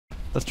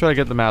Let's try to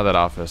get them out of that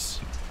office.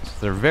 So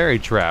they're very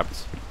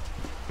trapped.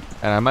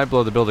 And I might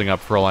blow the building up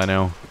for all I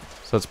know.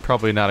 So it's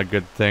probably not a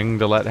good thing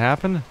to let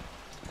happen.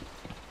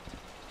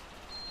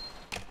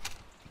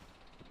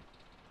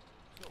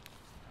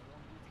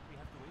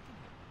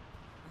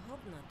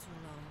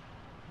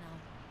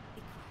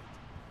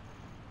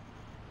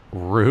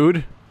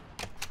 Rude.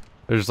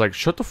 They're just like,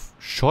 shut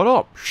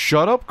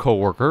up,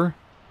 coworker.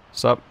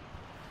 Sup?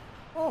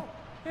 Oh,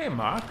 hey,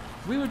 Mark.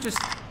 We were just,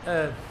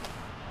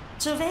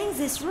 surveying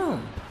this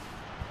room.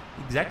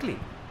 Exactly.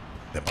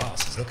 The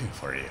boss is looking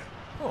for you.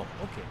 Oh,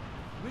 okay.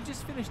 We'll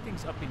just finish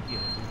things up in here.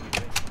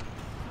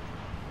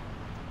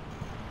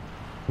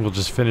 We'll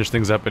just finish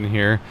things up in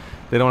here.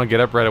 They don't want to get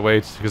up right away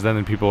because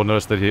then people will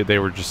notice that they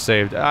were just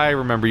saved. I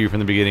remember you from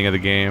the beginning of the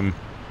game.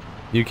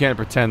 You can't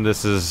pretend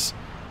this is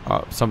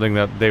something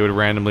that they would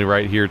randomly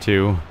write here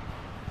too.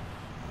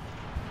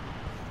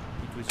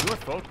 It was your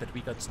fault that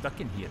we got stuck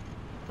in here.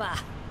 Bah.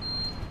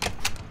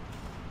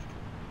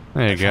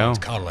 There you go.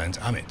 Carl and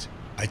Amit.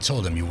 I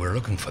told them you were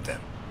looking for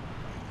them.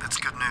 That's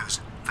good news.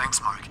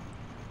 Thanks, Mark.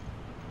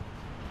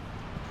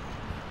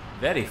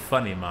 Very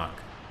funny, Mark.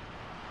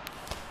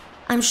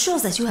 I'm sure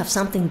that you have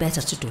something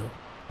better to do.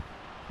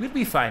 We'll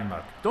be fine,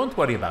 Mark. Don't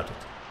worry about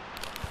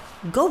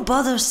it. Go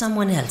bother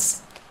someone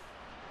else.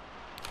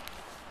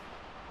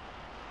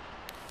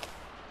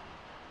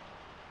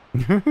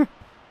 You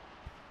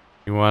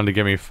wanted to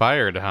get me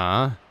fired,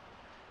 huh?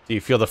 Do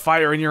you feel the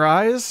fire in your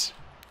eyes?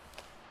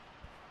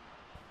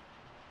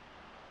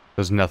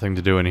 There's nothing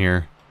to do in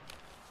here.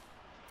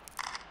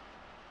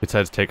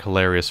 Besides take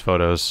hilarious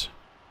photos.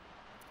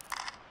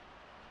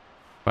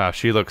 Wow,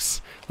 she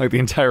looks like the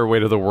entire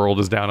weight of the world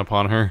is down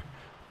upon her.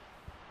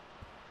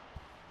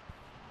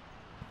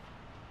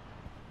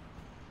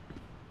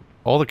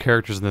 All the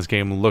characters in this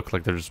game look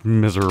like they're just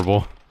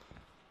miserable.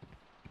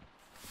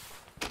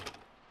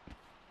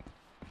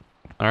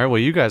 Alright, well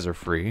you guys are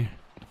free.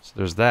 So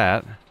there's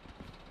that.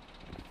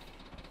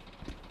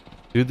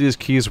 Do these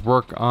keys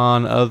work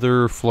on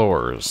other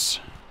floors?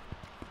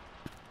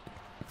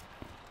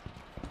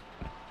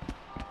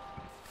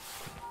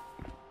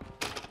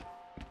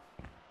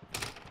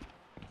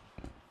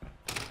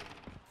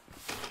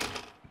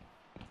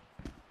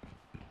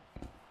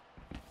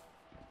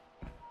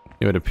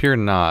 It would appear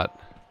not.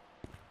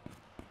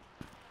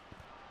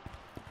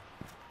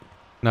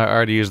 No, I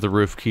already used the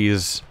roof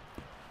keys.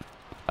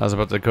 I was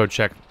about to go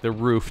check the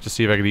roof to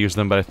see if I could use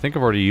them, but I think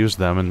I've already used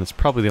them, and it's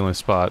probably the only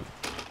spot.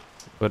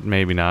 But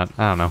maybe not.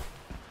 I don't know.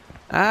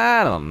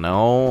 I don't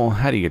know.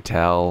 How do you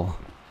tell?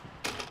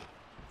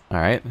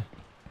 Alright.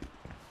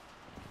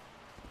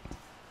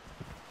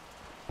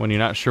 When you're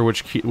not sure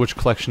which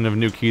collection of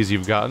new keys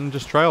you've gotten,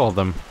 just try all of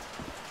them.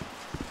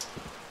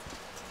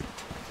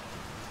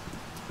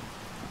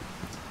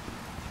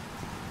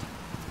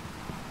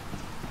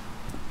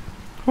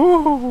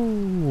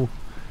 Woo!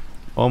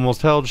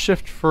 Almost held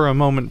shift for a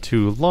moment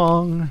too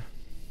long.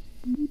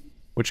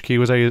 Which key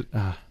was I?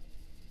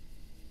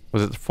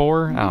 Was it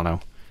 4? I don't know.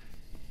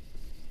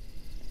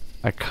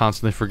 I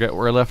constantly forget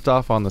where I left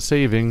off on the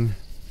saving.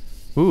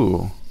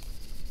 Ooh.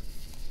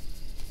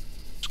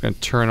 Just gonna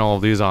turn all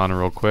of these on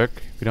real quick,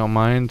 if you don't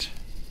mind.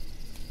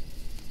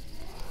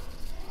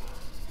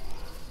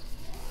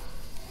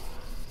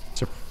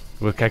 So,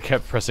 look, I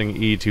kept pressing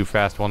E too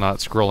fast while not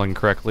scrolling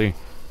correctly.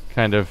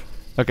 Kind of.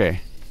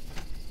 Okay.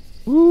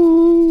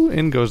 Woo!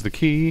 In goes the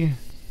key.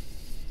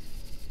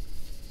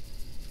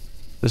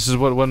 This is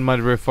what one might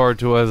refer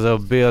to as a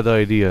bad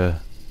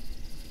idea.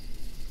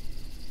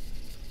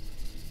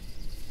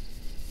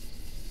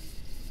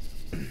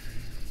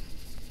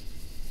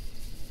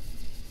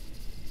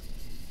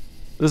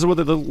 This is what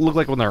they look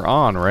like when they're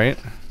on, right?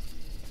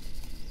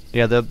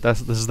 Yeah,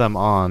 this is them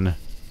on.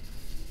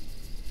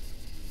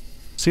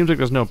 Seems like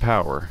there's no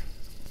power.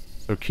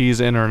 So keys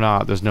in or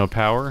not, there's no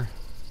power.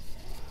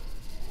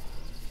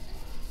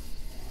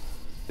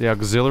 The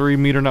auxiliary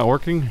meter not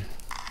working?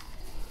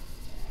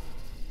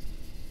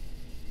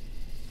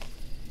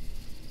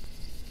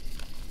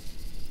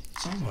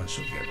 Someone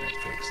should get that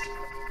fixed.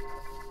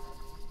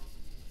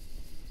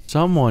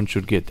 Someone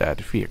should get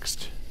that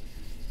fixed.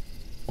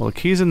 Well, the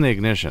key's in the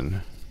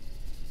ignition.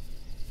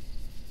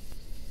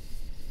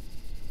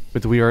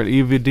 But we are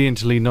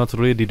evidently not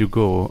ready to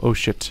go. Oh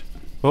shit.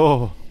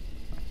 Oh!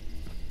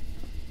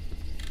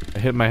 I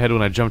hit my head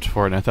when I jumped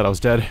for it and I thought I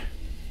was dead.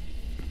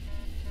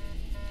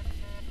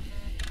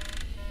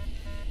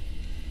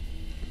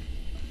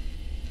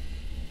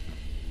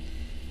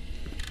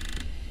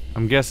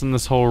 I'm guessing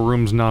this whole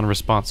room's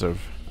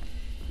non-responsive.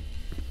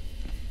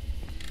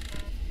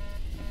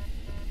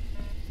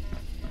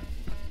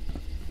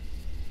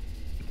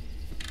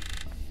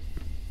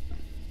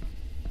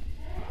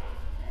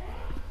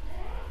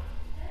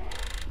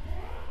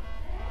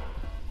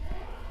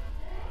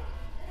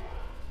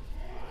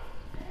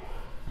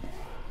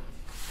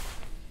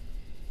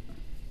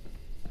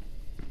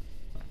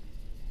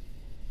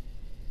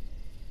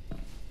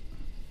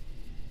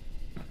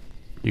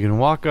 You can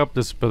walk up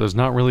this, but there's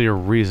not really a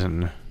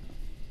reason. As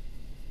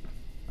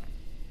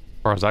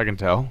far as I can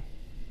tell.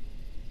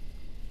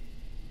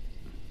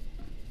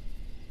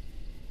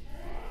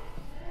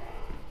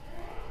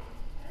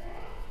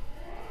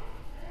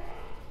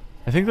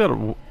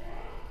 I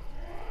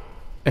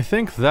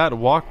think that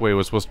walkway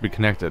was supposed to be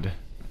connected.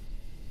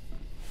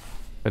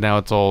 But now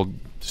it's all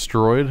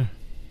destroyed?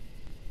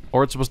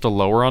 Or it's supposed to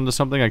lower onto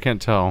something? I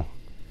can't tell.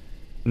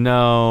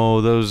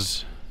 No,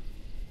 those...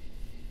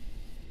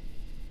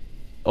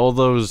 all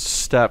those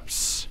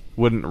steps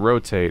wouldn't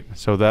rotate,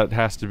 so that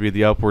has to be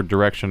the upward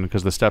direction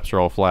because the steps are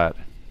all flat.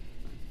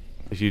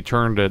 If you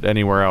turned it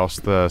anywhere else,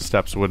 the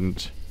steps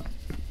wouldn't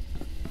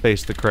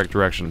face the correct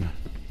direction.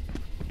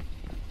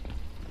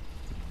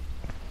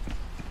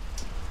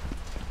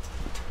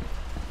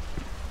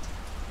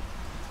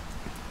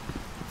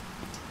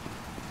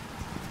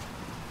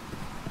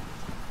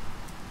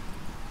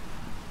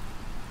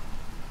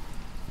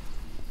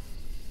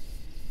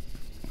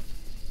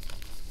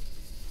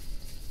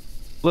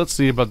 Let's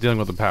see about dealing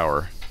with the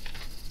power.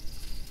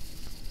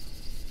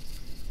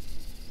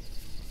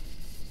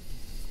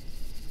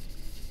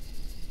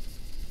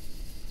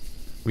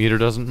 Meter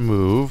doesn't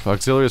move.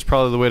 Auxiliary is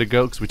probably the way to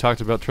go because we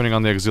talked about turning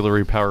on the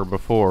auxiliary power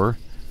before.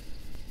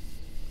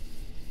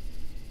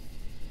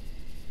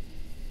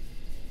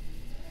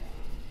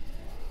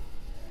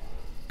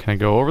 Can I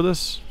go over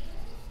this?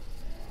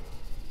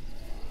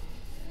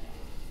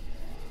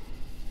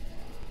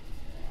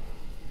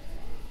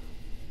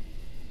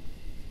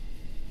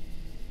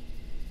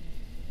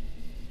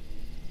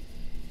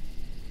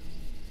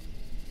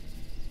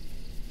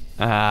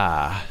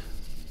 Ah.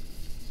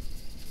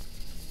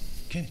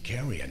 Can't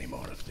carry any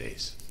more of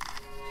this.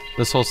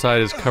 This whole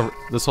side is covered.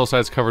 This whole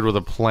side's covered with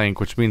a plank,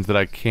 which means that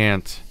I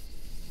can't.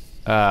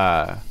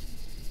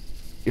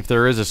 If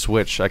there is a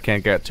switch, I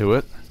can't get to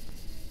it.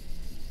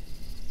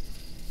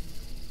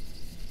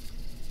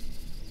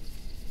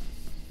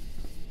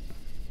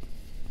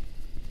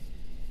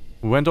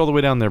 We went all the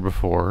way down there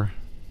before.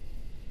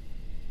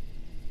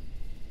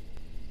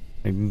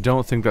 I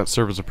don't think that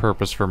serves a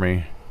purpose for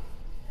me.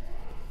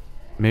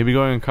 Maybe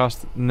going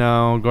across...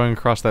 no, going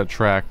across that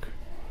track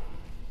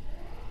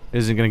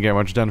isn't gonna get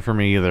much done for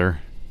me either.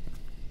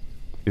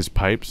 These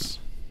pipes.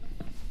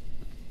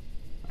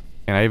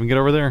 Can I even get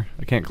over there?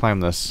 I can't climb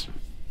this.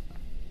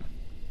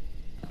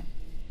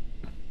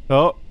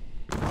 Oh!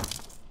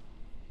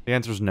 The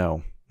answer's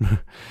no.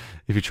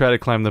 If you try to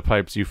climb the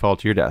pipes, you fall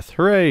to your death.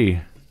 Hooray!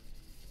 I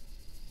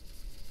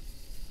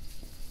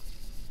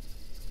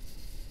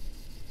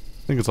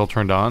think it's all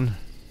turned on.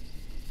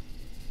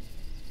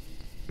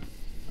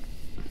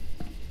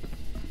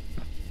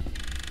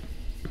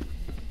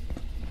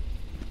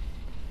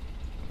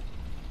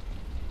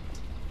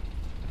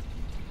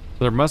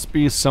 There must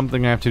be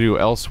something I have to do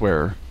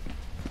elsewhere.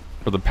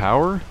 For the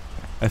power,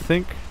 I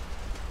think.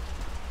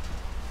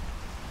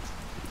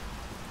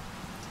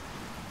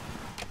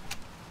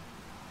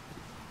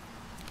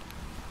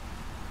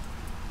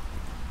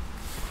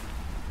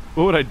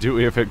 What would I do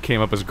if it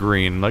came up as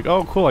green? Like,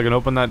 oh cool, I can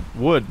open that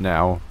wood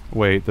now.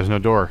 Wait, there's no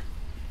door.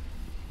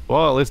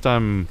 Well, at least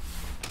I'm,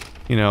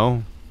 you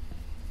know,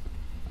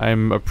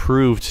 I'm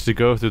approved to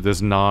go through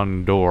this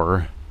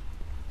non-door.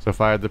 So if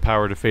I had the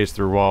power to phase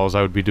through walls,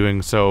 I would be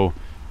doing so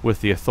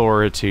with the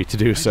authority to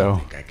do so. I don't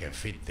think I can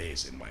fit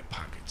this in my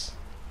pockets.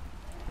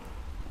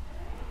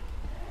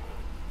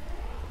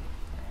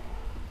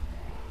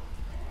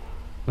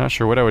 Not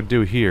sure what I would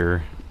do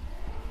here.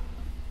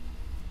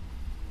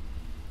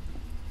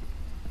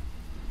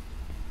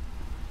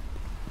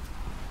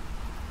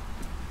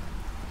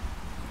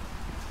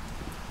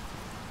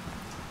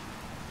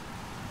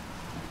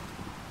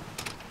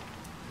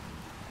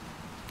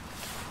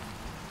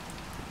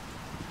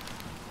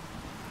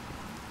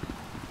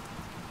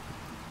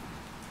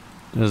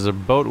 There's a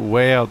boat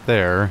way out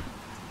there.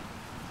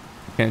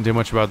 Can't do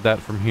much about that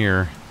from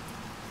here.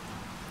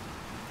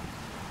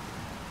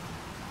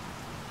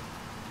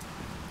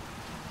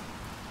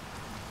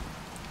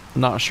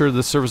 Not sure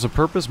this serves a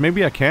purpose.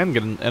 Maybe I can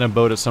get in a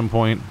boat at some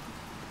point.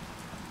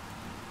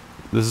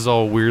 This is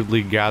all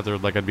weirdly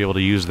gathered like I'd be able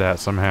to use that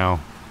somehow.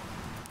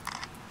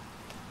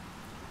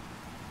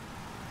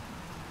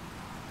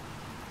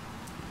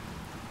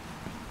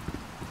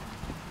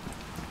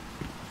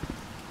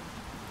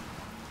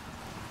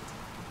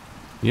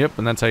 Yep,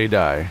 and that's how you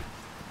die.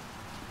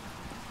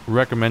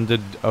 Recommended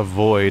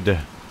avoid.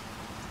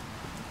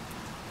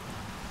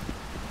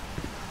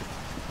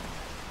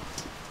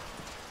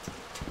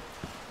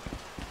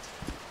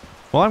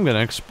 Well, I'm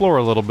gonna explore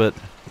a little bit.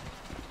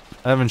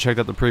 I haven't checked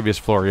out the previous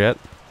floor yet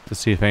to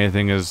see if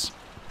anything is...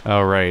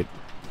 oh, right.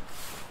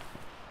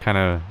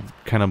 Kinda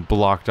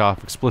blocked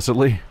off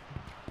explicitly.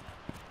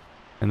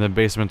 And the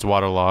basement's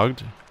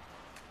waterlogged.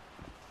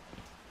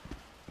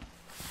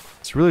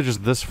 It's really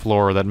just this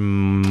floor that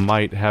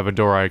might have a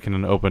door I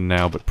can open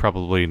now, but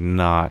probably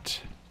not.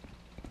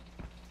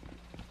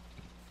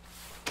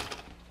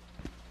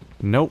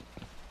 Nope.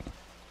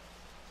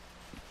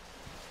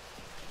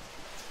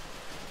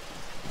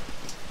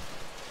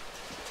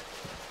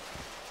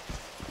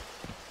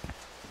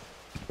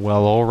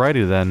 Well,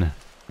 alrighty then.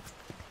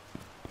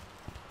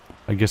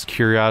 I guess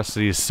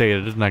curiosity is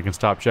sated and I can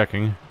stop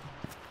checking.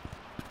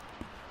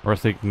 Or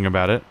thinking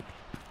about it.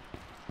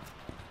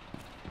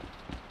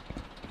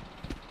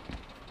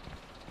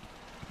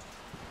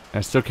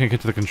 I still can't get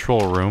to the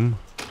control room.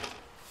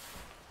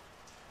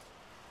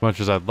 Much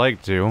as I'd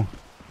like to.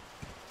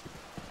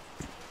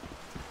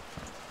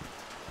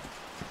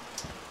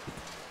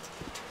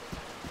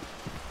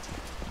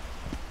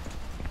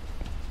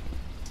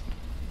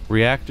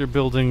 Reactor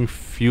building,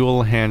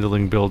 fuel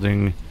handling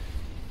building,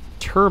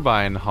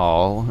 turbine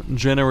hall,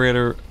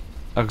 generator,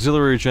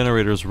 auxiliary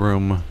generators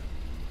room.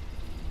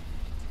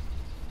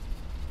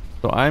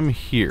 So I'm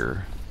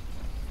here.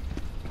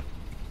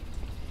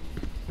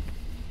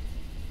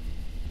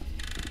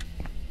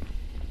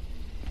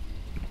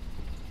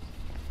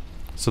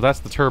 So that's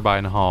the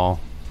turbine hall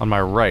on my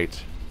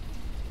right.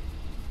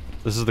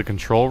 This is the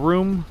control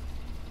room.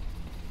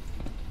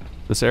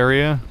 This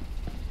area.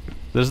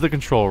 This is the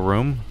control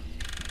room.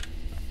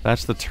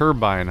 That's the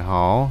turbine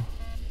hall.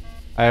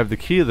 I have the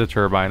key to the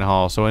turbine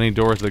hall, so any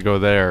doors that go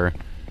there,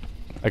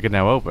 I can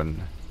now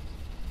open.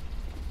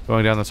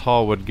 Going down this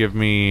hall would give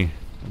me...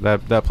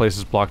 That place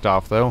is blocked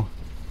off, though.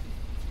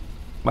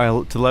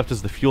 To the left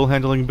is the fuel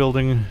handling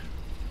building.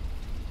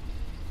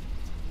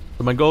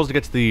 So my goal is to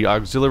get to the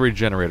auxiliary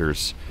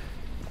generators.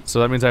 So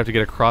that means I have to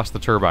get across the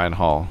turbine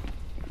hall.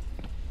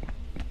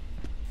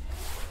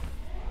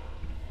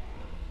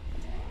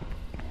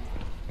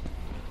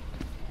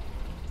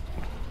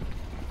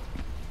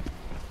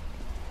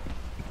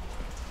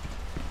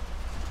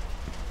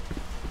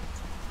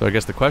 So I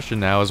guess the question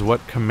now is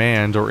what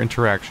command or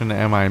interaction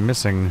am I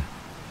missing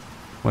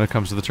when it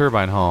comes to the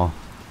turbine hall?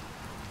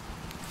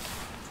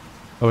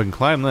 Oh, we can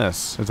climb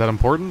this. Is that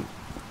important?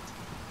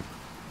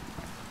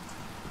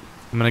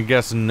 I'm gonna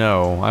guess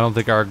no. I don't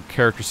think our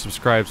character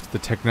subscribes to the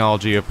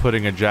technology of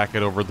putting a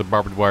jacket over the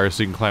barbed wire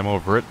so you can climb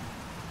over it.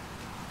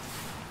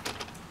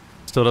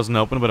 Still doesn't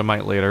open, but it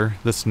might later.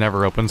 This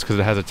never opens because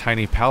it has a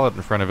tiny pallet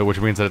in front of it, which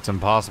means that it's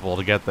impossible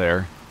to get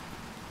there.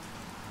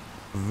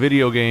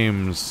 Video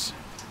games.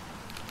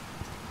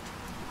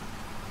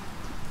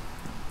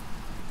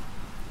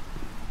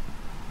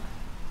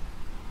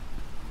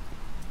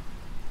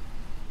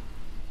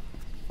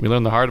 We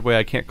learned the hard way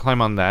I can't climb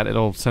on that.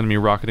 It'll send me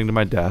rocketing to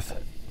my death.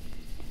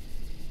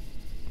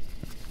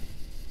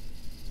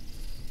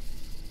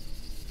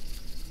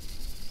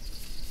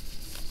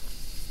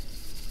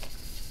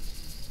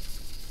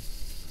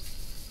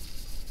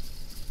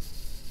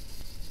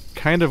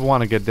 Kind of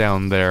want to get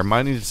down there.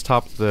 Might need to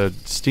stop the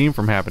steam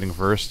from happening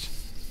first.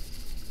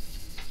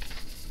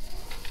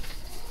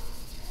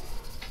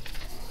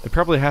 It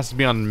probably has to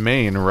be on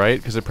main, right?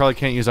 Because it probably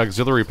can't use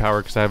auxiliary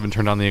power because I haven't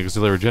turned on the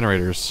auxiliary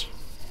generators.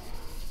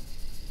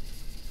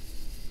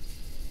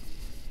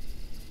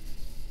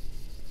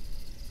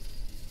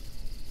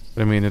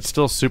 But I mean, it's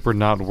still super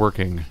not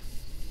working.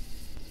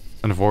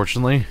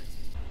 Unfortunately.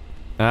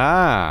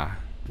 Ah!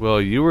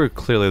 Well, you were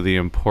clearly the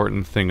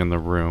important thing in the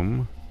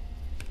room.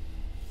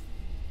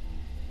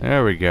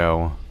 There we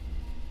go.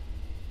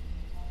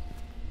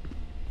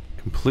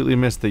 Completely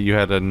missed that you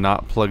had a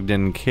not plugged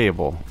in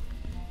cable.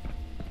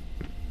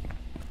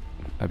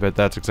 I bet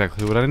that's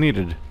exactly what I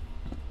needed.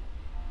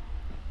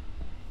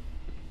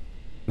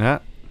 Nah.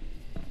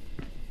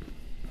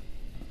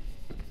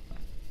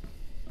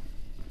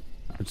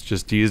 It's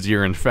just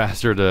easier and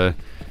faster to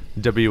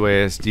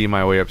WASD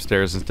my way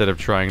upstairs instead of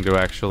trying to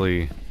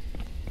actually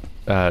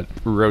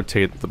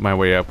rotate my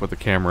way up with the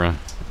camera.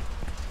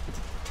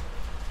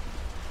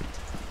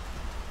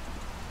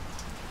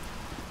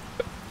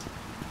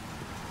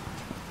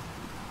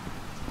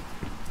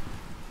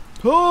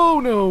 Oh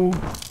no!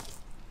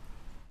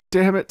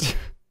 Damn it.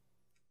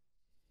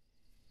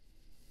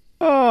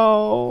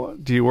 Oh,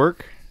 do you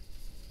work?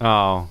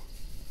 Oh.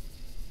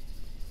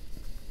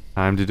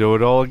 Time to do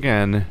it all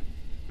again.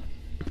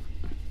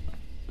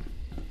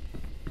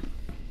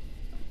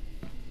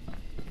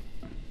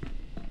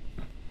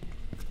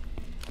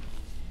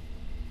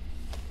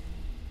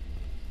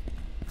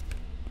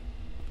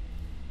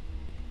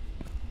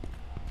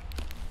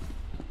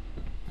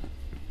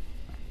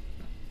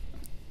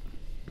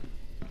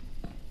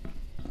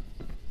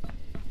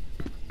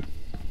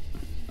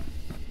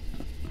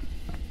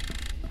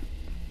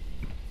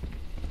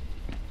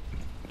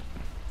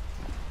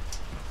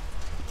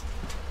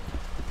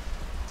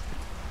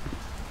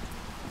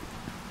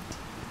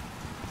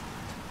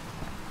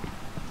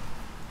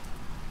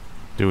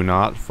 Do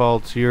not fall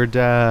to your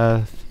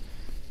death.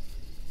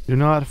 Do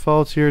not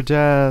fall to your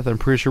death. I'm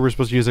pretty sure we're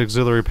supposed to use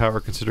auxiliary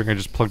power considering I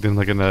just plugged in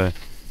like in a...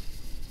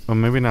 Oh,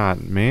 maybe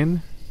not.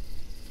 Main?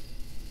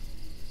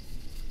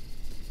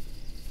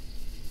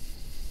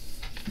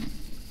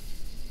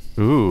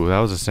 Ooh, that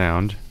was a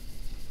sound.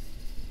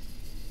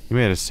 You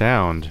made a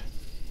sound.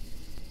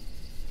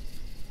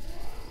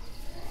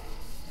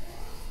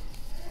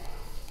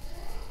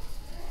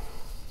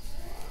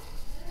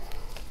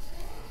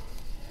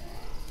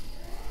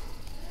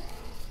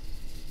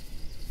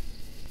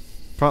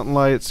 Front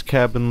lights,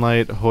 cabin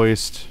light,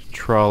 hoist,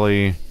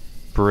 trolley,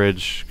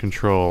 bridge,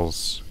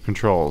 controls.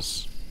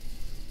 Controls.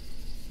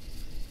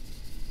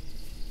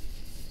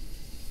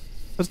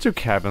 Let's do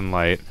cabin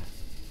light.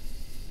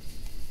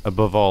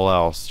 Above all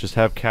else. Just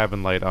have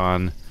cabin light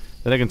on.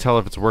 Then I can tell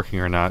if it's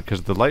working or not,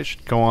 because the light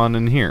should go on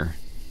in here.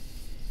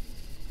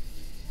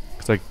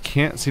 Because I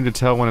can't seem to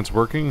tell when it's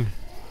working.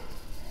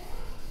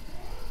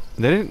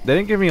 They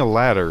didn't give me a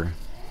ladder,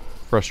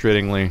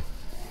 frustratingly.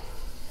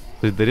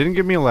 They didn't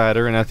give me a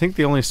ladder, and I think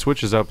the only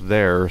switch is up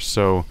there,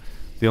 so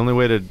the only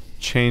way to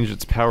change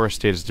its power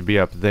state is to be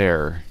up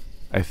there,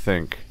 I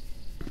think.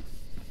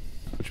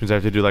 Which means I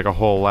have to do like a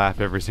whole lap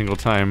every single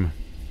time.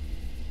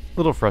 A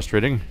little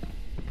frustrating.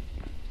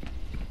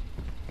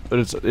 But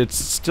it's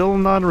still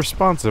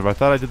non-responsive. I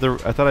thought I did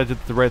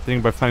the right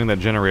thing by finding that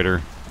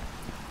generator.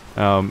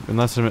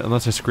 Unless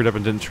I screwed up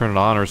and didn't turn it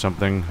on or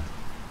something.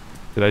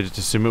 Did I just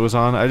assume it was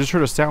on? I just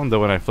heard a sound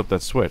though when I flipped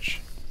that switch.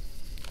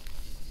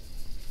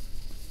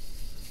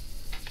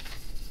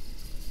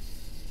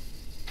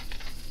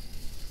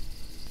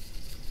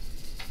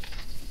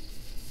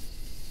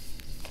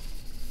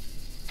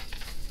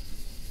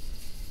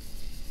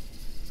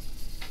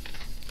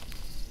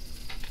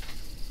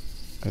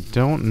 I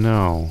don't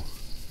know.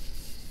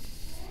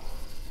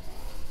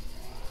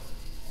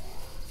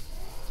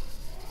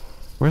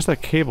 Where's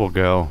that cable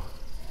go?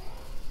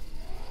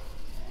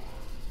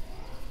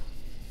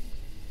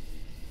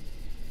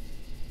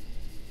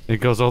 It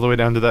goes all the way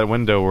down to that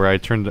window where I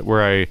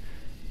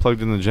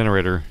plugged in the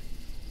generator.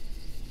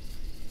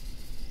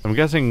 I'm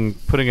guessing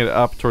putting it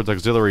up towards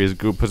auxiliary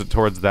puts it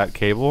towards that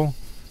cable.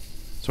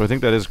 So I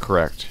think that is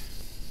correct.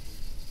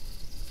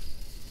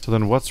 So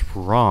then what's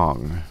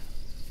wrong?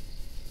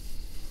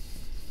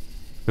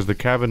 Because the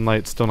cabin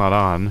light's still not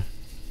on.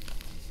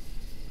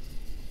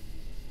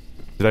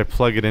 Did I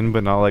plug it in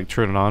but not like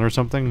turn it on or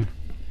something?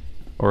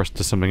 Or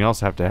does something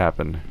else have to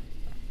happen?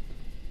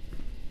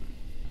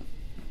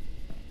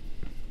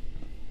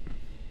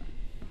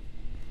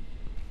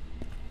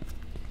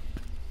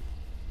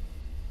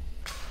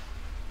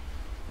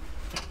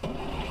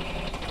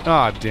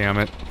 Ah, damn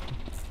it.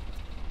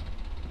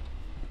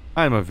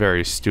 I'm a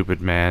very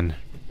stupid man.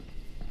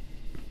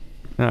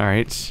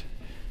 Alright.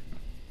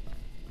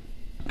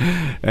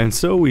 And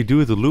so we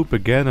do the loop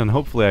again, and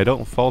hopefully I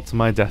don't fall to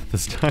my death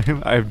this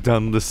time. I've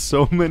done this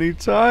so many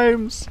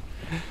times.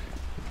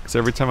 Because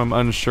every time I'm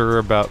unsure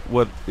about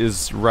what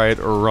is right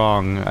or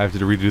wrong, I have to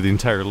redo the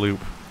entire loop.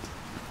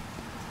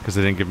 Because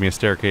they didn't give me a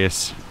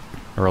staircase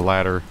or a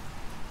ladder.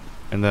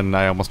 And then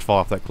I almost fall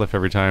off that cliff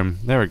every time.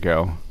 There we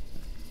go.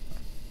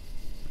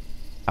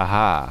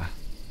 Aha.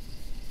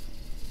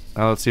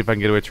 Now let's see if I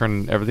can get away to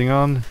turn everything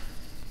on.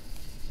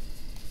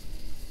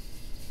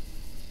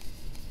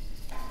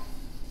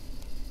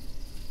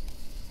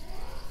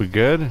 We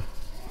good?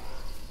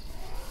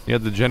 Yeah,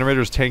 the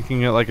generator's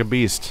tanking it like a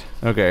beast.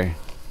 Okay.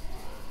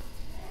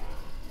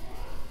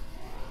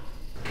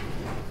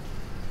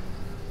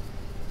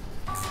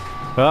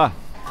 Ah!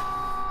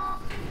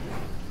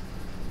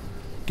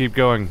 Keep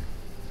going.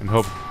 And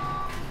hope...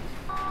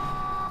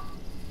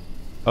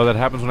 Oh, that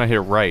happens when I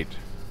hit right.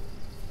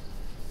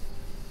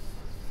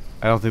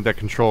 I don't think that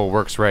control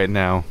works right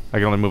now. I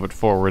can only move it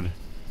forward.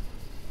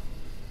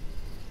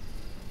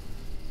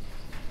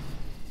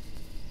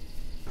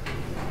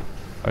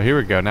 Oh, here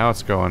we go. Now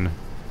it's going.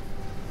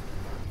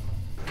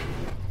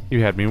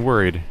 You had me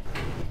worried.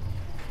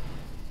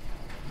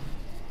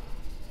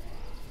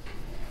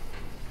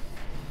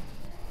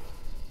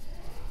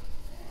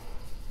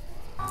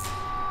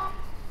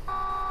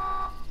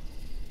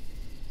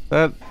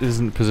 That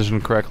isn't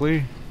positioned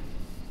correctly.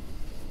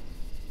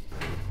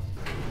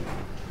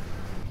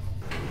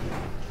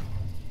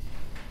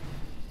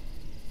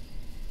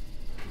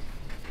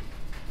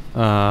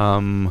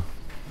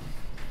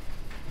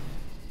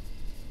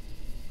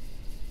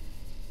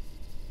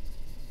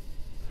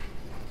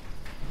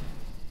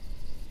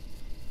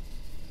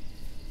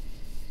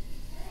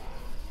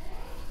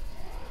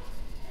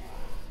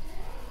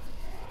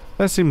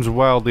 That seems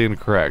wildly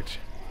incorrect.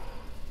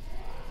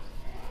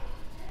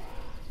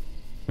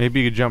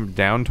 Maybe you could jump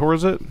down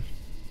towards it?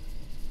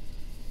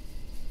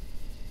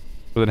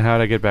 But then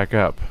how'd I get back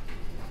up?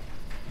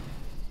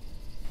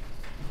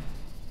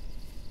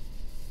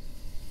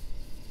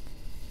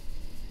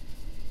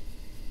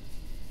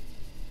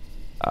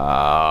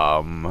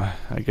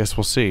 I guess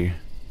we'll see.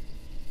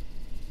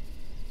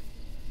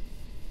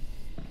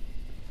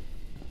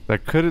 I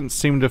couldn't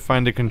seem to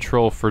find a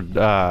control for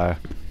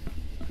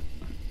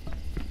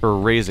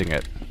raising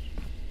it.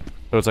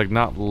 So it's like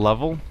not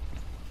level.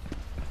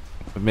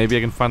 But maybe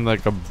I can find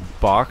like a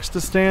box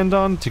to stand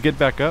on to get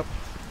back up.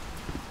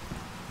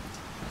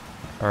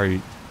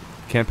 Alright,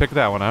 can't pick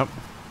that one up.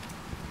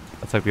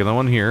 That's like the other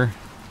one here.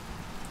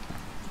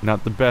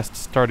 Not the best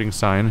starting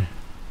sign.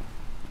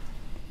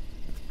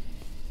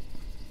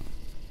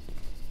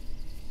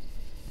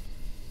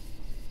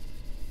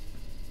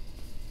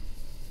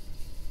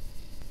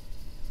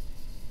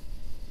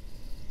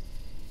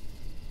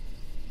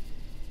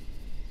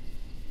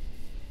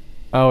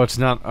 Oh, it's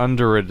not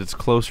under it, it's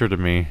closer to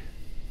me.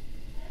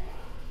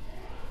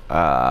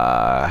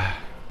 I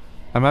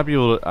might be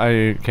able to...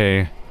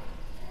 okay.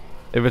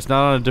 If it's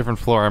not on a different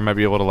floor, I might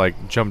be able to,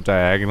 like, jump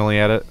diagonally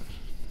at it.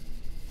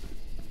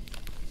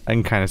 I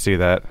can kind of see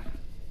that.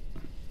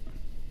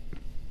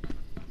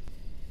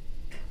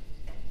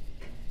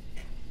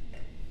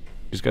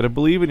 You just gotta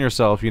believe in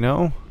yourself, you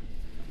know?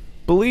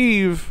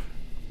 Believe!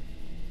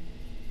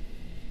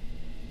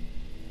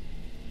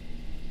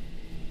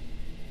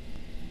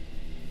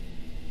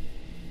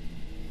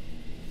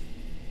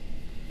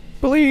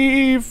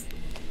 Believe!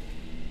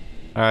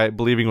 Alright,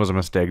 believing was a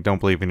mistake. Don't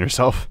believe in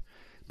yourself.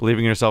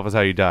 Believing in yourself is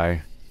how you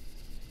die.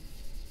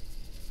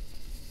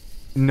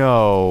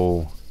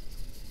 No.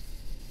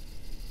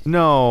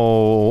 No.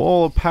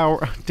 All the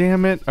power.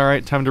 Damn it.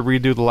 Alright, time to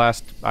redo the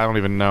last... I don't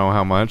even know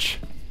how much.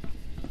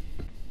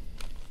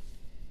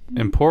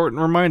 Important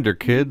reminder,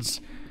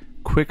 kids.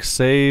 Quick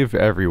save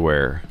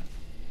everywhere.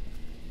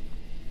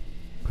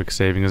 Quick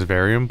saving is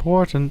very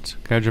important.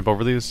 Can I jump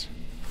over these?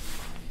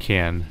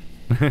 Can.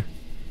 I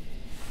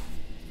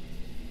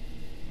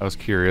was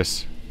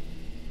curious.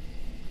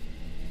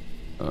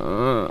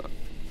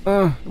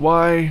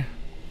 Why?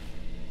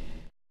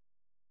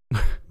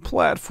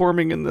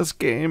 Platforming in this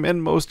game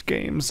and most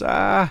games,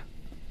 What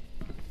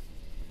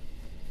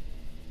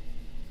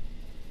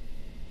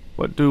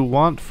do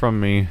want from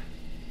me?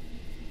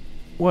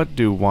 What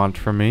do want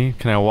from me?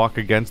 Can I walk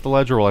against the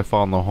ledge or will I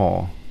fall in the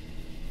hole?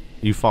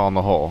 You fall in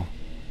the hole.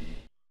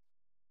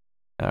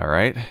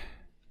 Alright.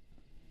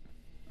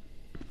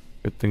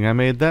 Good thing I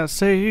made that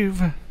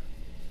save.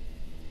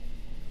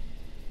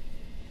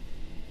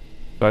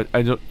 But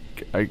I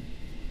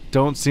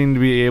don't seem to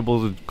be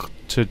able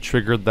to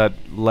trigger that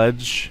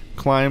ledge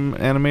climb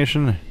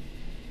animation.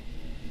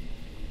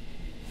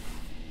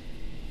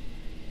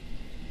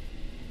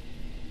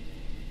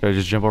 Did I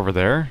just jump over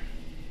there?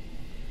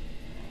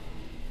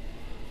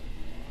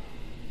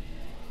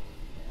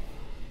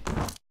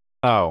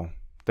 Oh,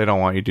 they don't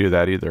want you to do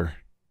that either.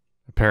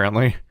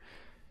 Apparently.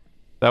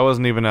 That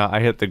wasn't even a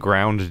I hit the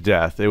ground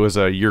death. It was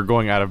a you're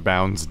going out of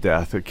bounds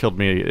death. It killed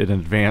me in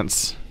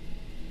advance.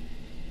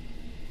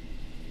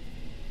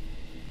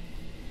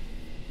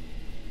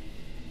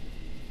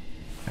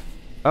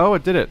 Oh,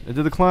 it did it. It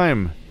did the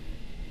climb.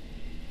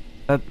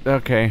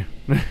 Okay.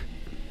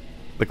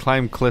 The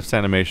climb cliffs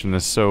animation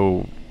is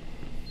so...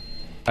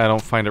 I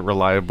don't find it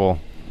reliable.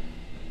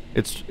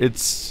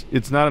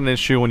 It's not an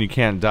issue when you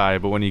can't die,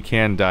 but when you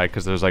can die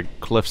because there's like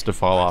cliffs to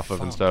fall off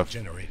of and stuff.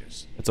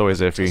 Generators. It's always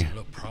iffy. Doesn't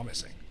look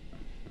promising.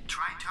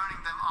 Try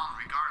turning them on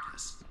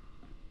regardless.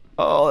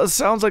 Oh, that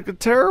sounds like a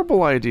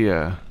terrible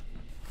idea.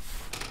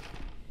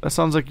 That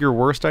sounds like your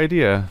worst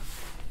idea.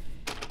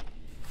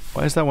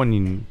 Why is that one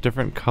in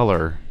different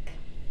color?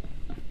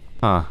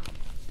 Huh.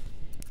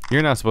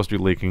 You're not supposed to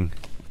be leaking.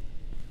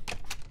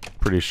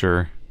 Pretty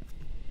sure.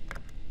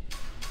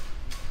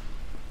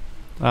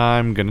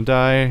 I'm gonna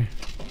die.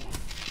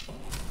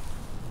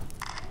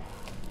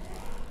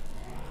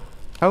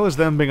 How is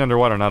them being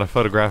underwater not a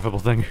photographable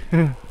thing?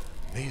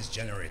 These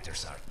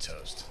generators are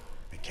toast.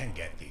 I can't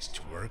get these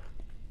to work.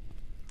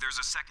 There's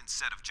a second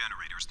set of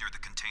generators near the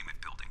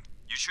containment building.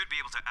 You should be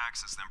able to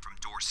access them from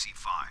door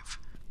C5.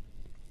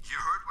 You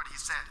heard what he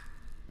said.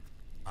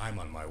 I'm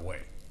on my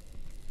way.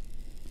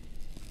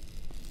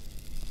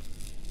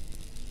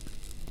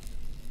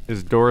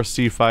 Is door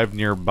C5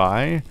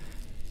 nearby?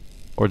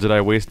 Or did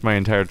I waste my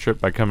entire trip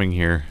by coming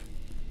here?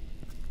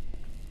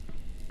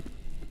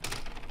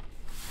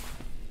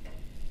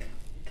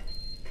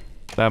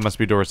 That must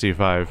be door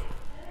C5.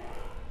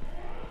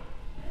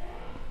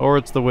 Or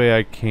it's the way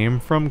I came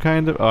from,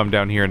 kind of? Oh, I'm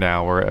down here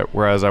now,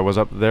 whereas I was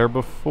up there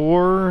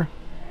before?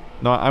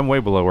 No, I'm way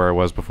below where I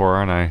was before,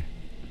 aren't I?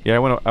 Yeah,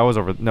 I was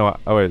over... No,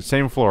 oh wait,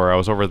 same floor, I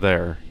was over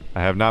there.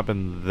 I have not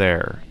been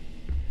there.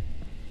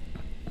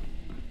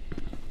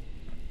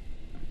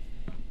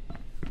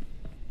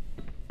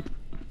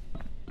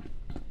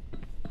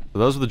 So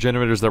those are the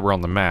generators that were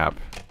on the map.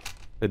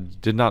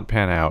 It did not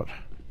pan out.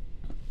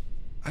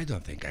 I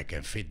don't think I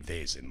can fit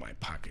these in my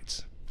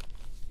pockets.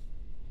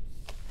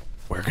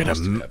 We're I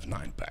still have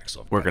 9 packs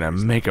of gonna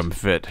batteries make left. them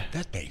fit.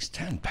 That makes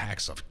 10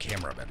 packs of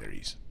camera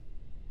batteries.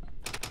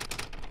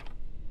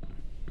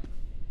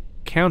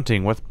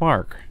 Counting with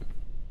Mark.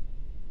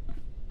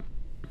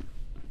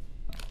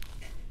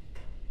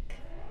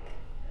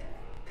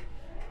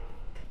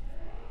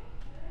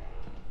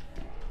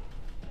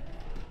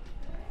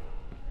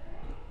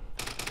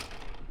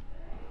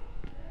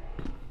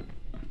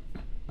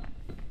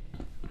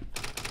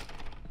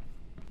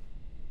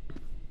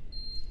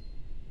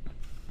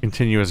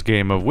 Continuous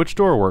game of which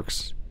door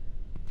works.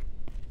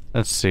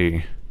 Let's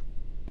see.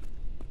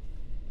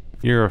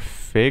 You're a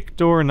fake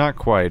door? Not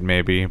quite,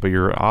 maybe, but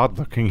you're odd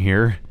looking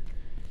here.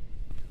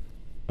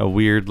 A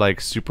weird,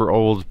 like, super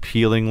old,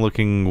 peeling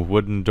looking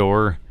wooden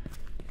door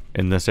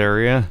in this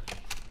area.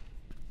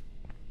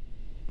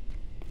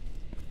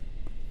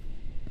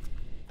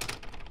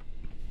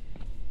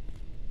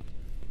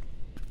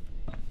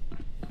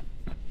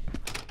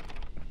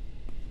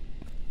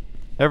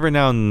 Every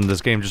now and then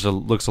this game just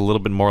looks a little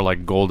bit more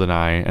like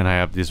GoldenEye, and I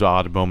have these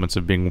odd moments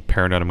of being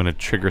paranoid I'm going to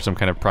trigger some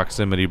kind of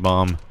proximity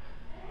bomb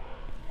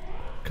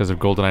because of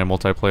GoldenEye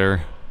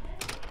multiplayer.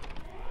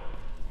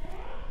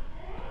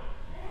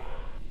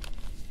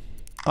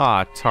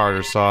 Ah,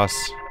 tartar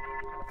sauce.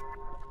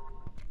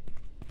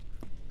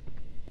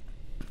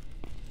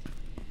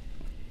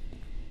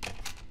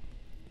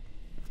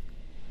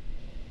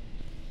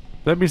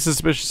 I'd be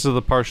suspicious of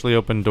the partially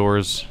open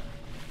doors.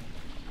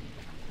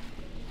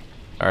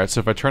 Alright, so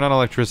if I turn on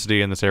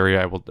electricity in this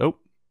area, I will... Oh!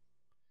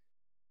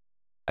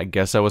 I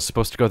guess I was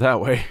supposed to go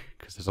that way,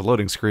 because there's a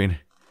loading screen.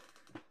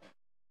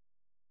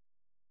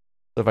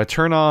 So if I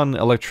turn on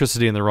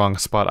electricity in the wrong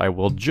spot, I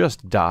will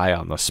just die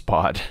on the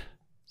spot.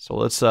 So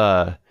let's,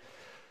 try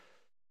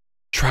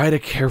to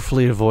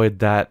carefully avoid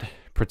that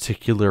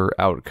particular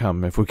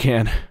outcome if we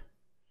can.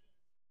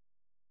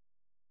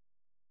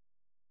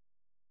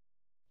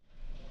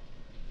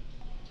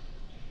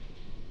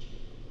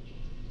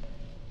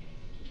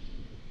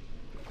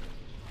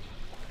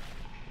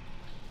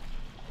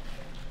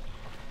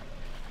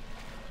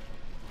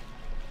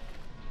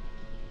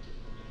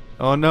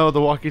 Oh no, the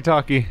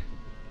walkie-talkie.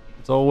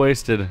 It's all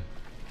wasted. These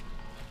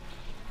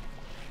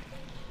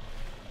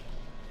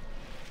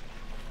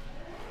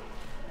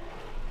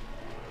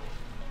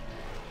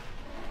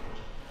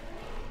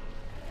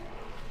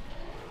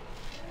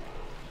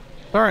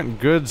aren't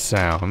good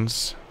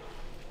sounds.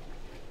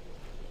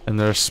 And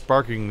there's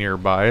sparking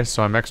nearby,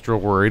 so I'm extra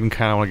worried and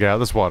kind of want to get out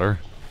of this water.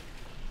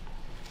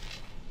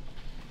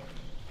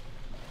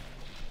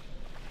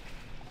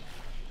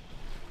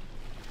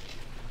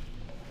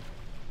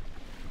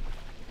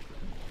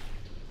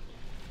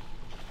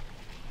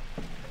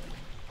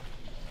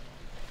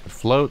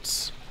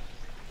 Floats.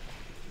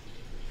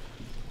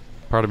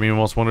 Part of me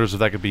almost wonders if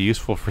that could be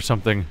useful for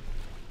something.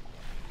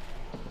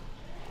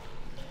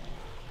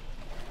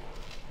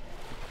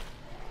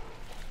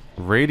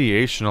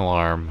 Radiation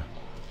alarm.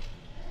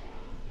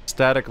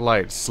 Static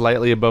light,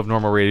 slightly above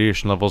normal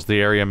radiation levels. The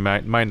area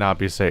might not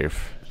be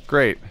safe.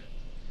 Great.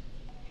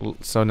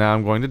 So now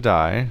I'm going to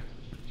die.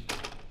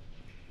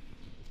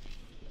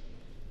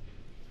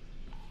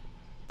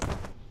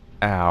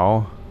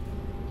 Ow.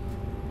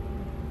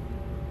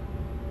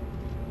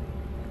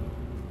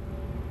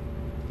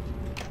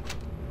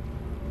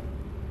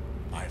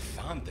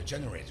 The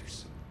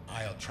generators.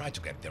 I'll try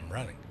to get them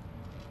running.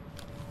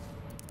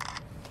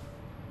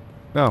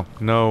 No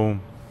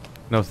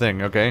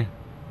thing, okay.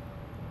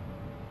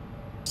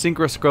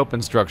 Synchroscope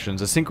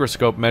instructions. A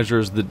synchroscope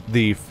measures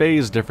the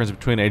phase difference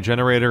between a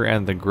generator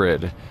and the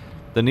grid.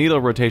 The needle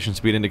rotation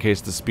speed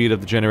indicates the speed of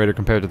the generator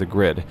compared to the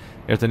grid.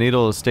 If the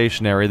needle is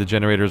stationary, the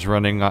generator is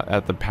running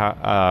at the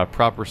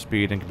proper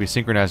speed and can be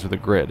synchronized with the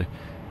grid.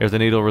 If the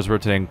needle is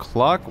rotating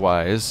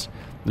clockwise,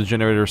 the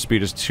generator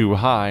speed is too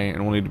high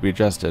and will need to be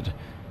adjusted.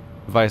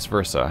 Vice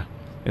versa.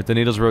 If the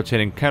needle is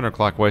rotating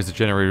counterclockwise, the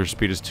generator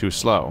speed is too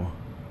slow.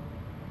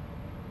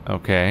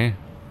 Okay.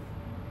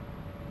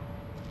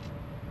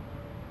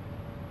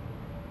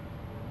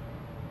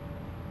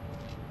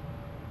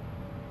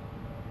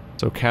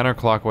 So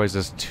counterclockwise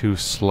is too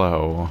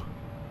slow.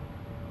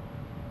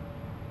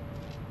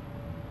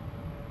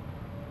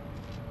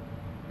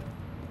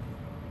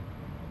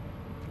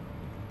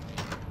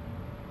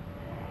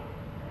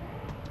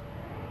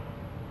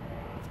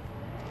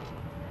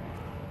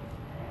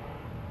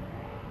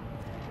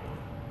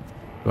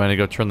 Do I need to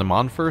go turn them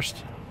on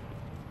first?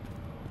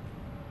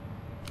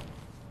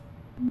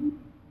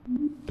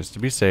 Just to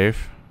be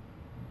safe.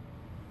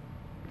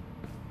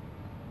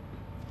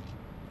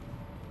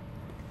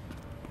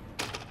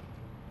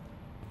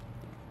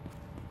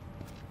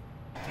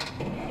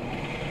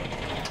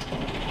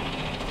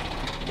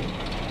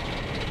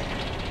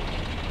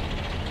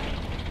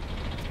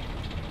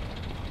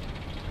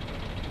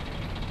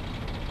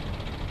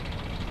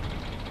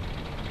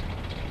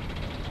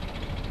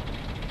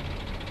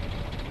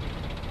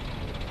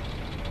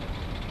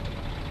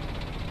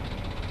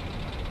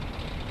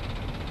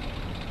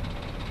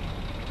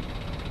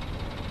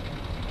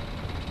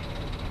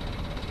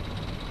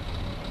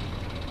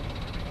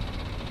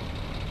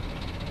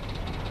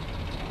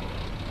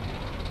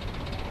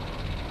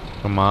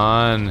 Come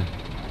on.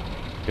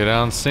 Get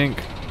on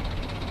sync.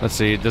 Let's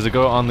see, does it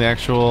go on the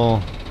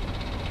actual...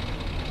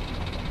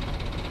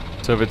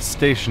 So if it's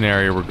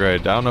stationary, we're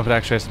good. I don't know if it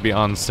actually has to be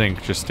on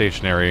sync, just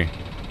stationary.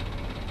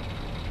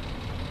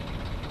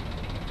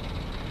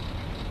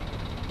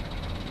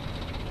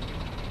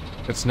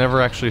 It's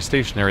never actually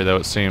stationary though,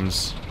 it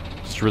seems.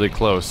 It's really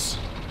close.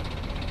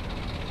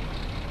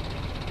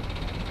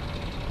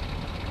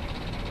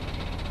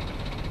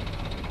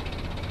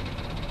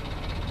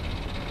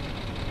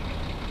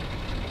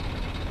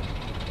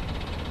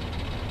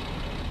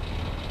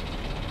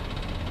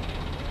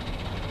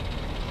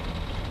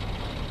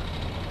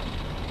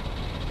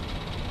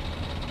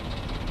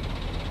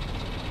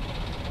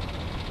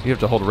 You have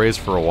to hold raise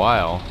for a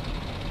while.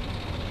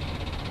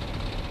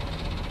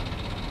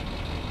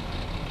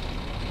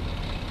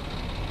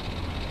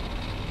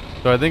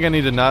 So I think I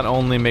need to not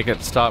only make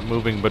it stop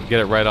moving, but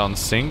get it right on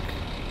sync.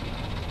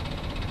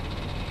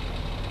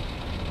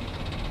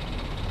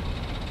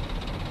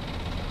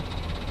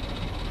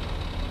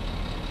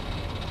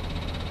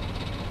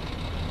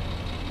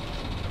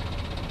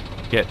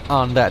 Get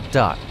on that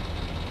dot.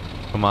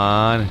 Come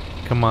on,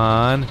 come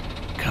on,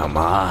 come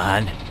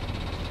on.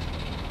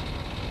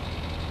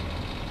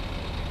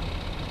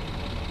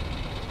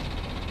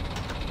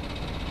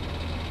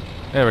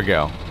 There we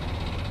go.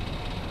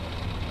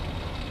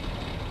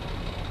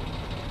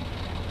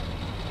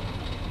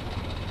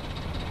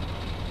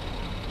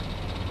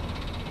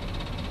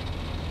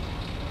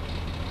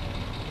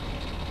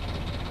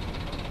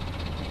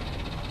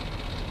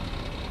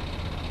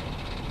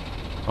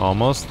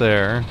 Almost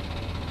there.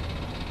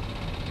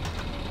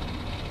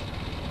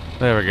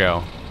 There we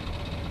go.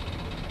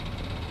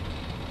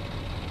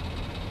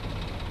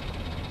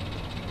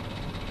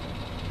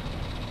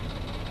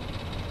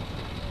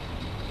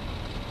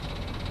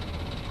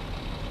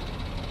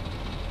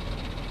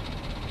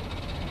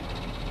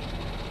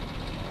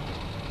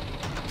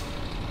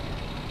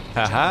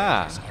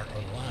 Haha. Generators are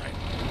online.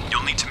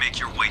 You'll need to make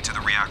your way to the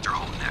reactor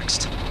hull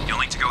next. You'll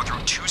need to go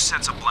through 2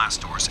 sets of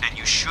blast doors, and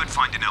you should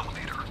find an elevator.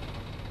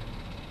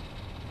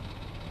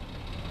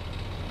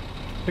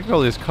 Look at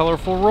all these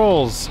colorful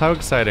rolls. How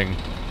exciting.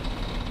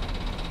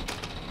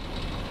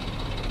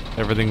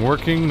 Everything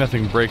working,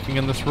 nothing breaking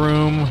in this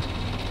room.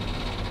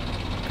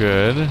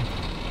 Good.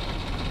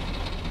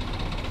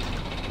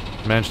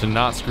 Managed to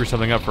not screw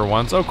something up for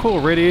once. Oh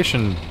cool,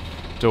 radiation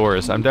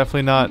doors. I'm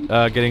definitely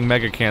not getting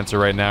mega cancer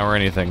right now or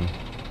anything.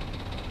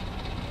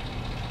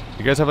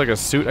 You guys have like a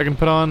suit I can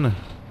put on?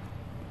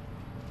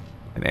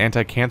 An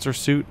anti-cancer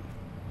suit?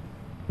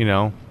 You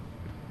know.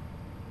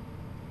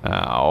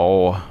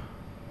 Ow.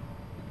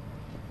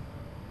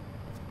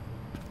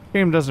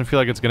 Game doesn't feel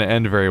like it's going to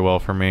end very well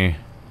for me.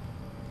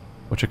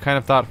 Which I kind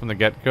of thought from the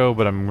get-go,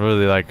 but I'm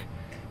really like...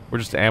 We're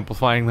just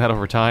amplifying that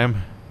over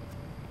time.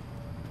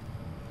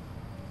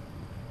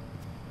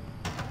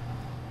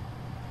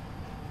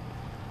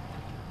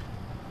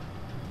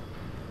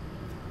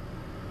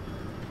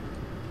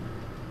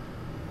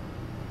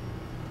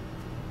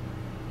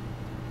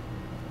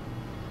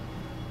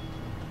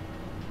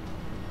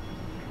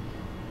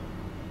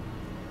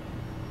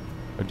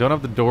 I don't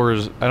have the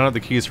doors... I don't have the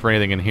keys for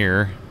anything in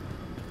here.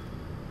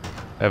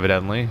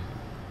 Evidently.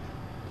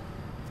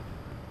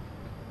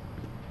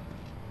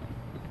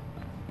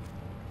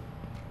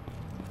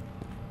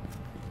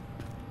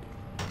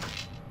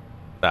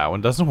 That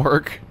one doesn't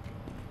work.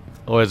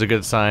 Always a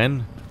good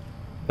sign.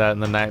 That in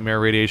the nightmare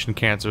radiation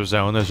cancer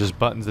zone, there's just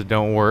buttons that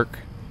don't work.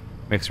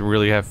 Makes me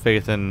really have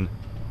faith in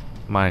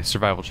my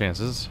survival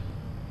chances.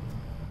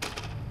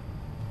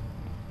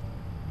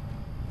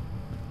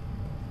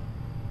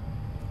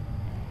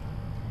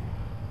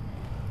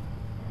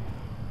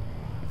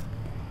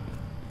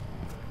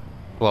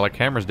 A lot of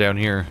cameras down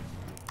here.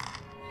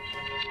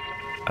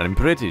 I'm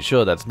pretty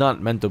sure that's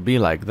not meant to be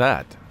like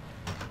that.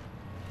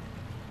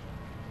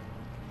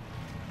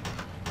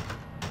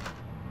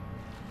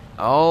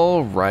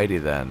 Alrighty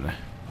then.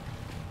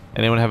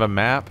 Anyone have a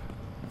map?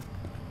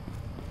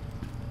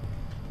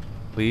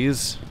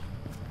 Please?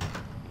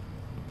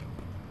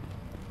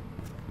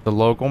 The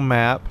local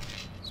map,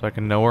 so I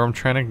can know where I'm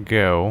trying to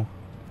go.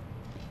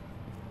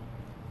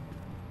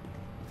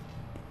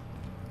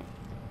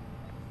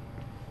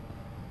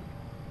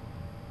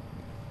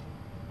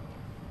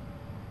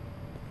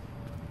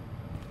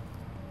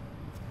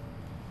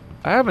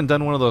 I haven't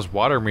done one of those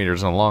water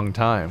meters in a long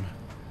time.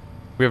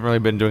 We haven't really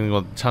been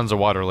doing tons of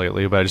water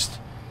lately, but I just...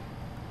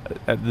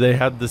 They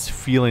had this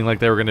feeling like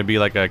they were going to be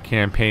like a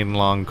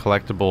campaign-long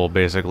collectible,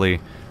 basically.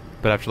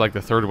 But after like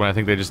the third one, I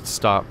think they just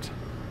stopped.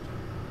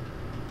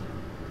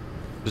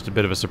 Just a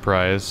bit of a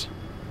surprise.